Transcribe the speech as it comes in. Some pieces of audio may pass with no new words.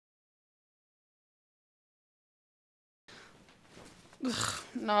Ugh,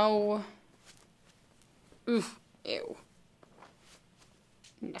 no. Oof, ew.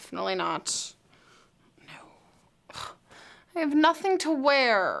 Definitely not. No. Ugh, I have nothing to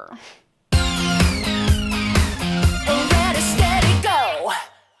wear. Ready, steady, go!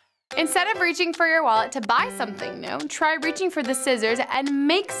 Instead of reaching for your wallet to buy something new, try reaching for the scissors and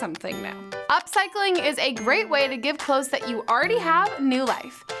make something new. Upcycling is a great way to give clothes that you already have new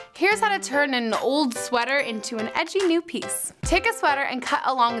life. Here's how to turn an old sweater into an edgy new piece. Take a sweater and cut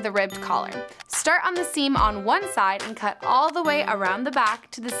along the ribbed collar. Start on the seam on one side and cut all the way around the back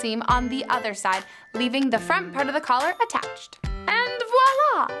to the seam on the other side, leaving the front part of the collar attached. And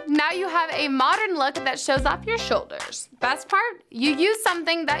voila! Now you have a modern look that shows off your shoulders. Best part? You used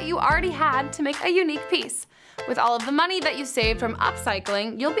something that you already had to make a unique piece. With all of the money that you saved from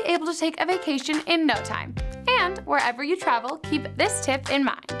upcycling, you'll be able to take a vacation in no time. And wherever you travel, keep this tip in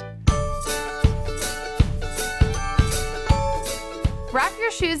mind. Wrap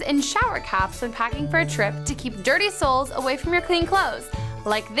your shoes in shower caps when packing for a trip to keep dirty soles away from your clean clothes.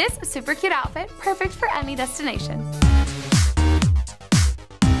 Like this super cute outfit, perfect for any destination.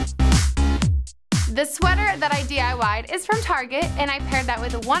 The sweater that I DIY'd is from Target, and I paired that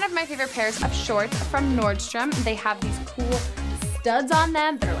with one of my favorite pairs of shorts from Nordstrom. They have these cool studs on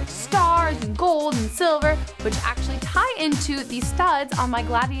them that are like stars and gold and silver, which actually tie into these studs on my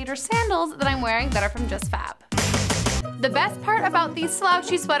Gladiator sandals that I'm wearing that are from Just Fab. The best part about the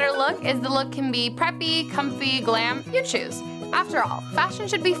slouchy sweater look is the look can be preppy, comfy, glam, you choose. After all, fashion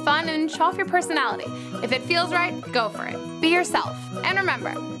should be fun and show off your personality. If it feels right, go for it. Be yourself. And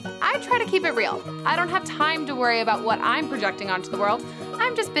remember, I try to keep it real. I don't have time to worry about what I'm projecting onto the world.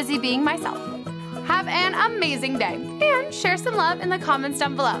 I'm just busy being myself. Have an amazing day, and share some love in the comments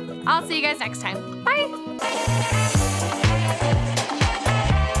down below. I'll see you guys next time. Bye!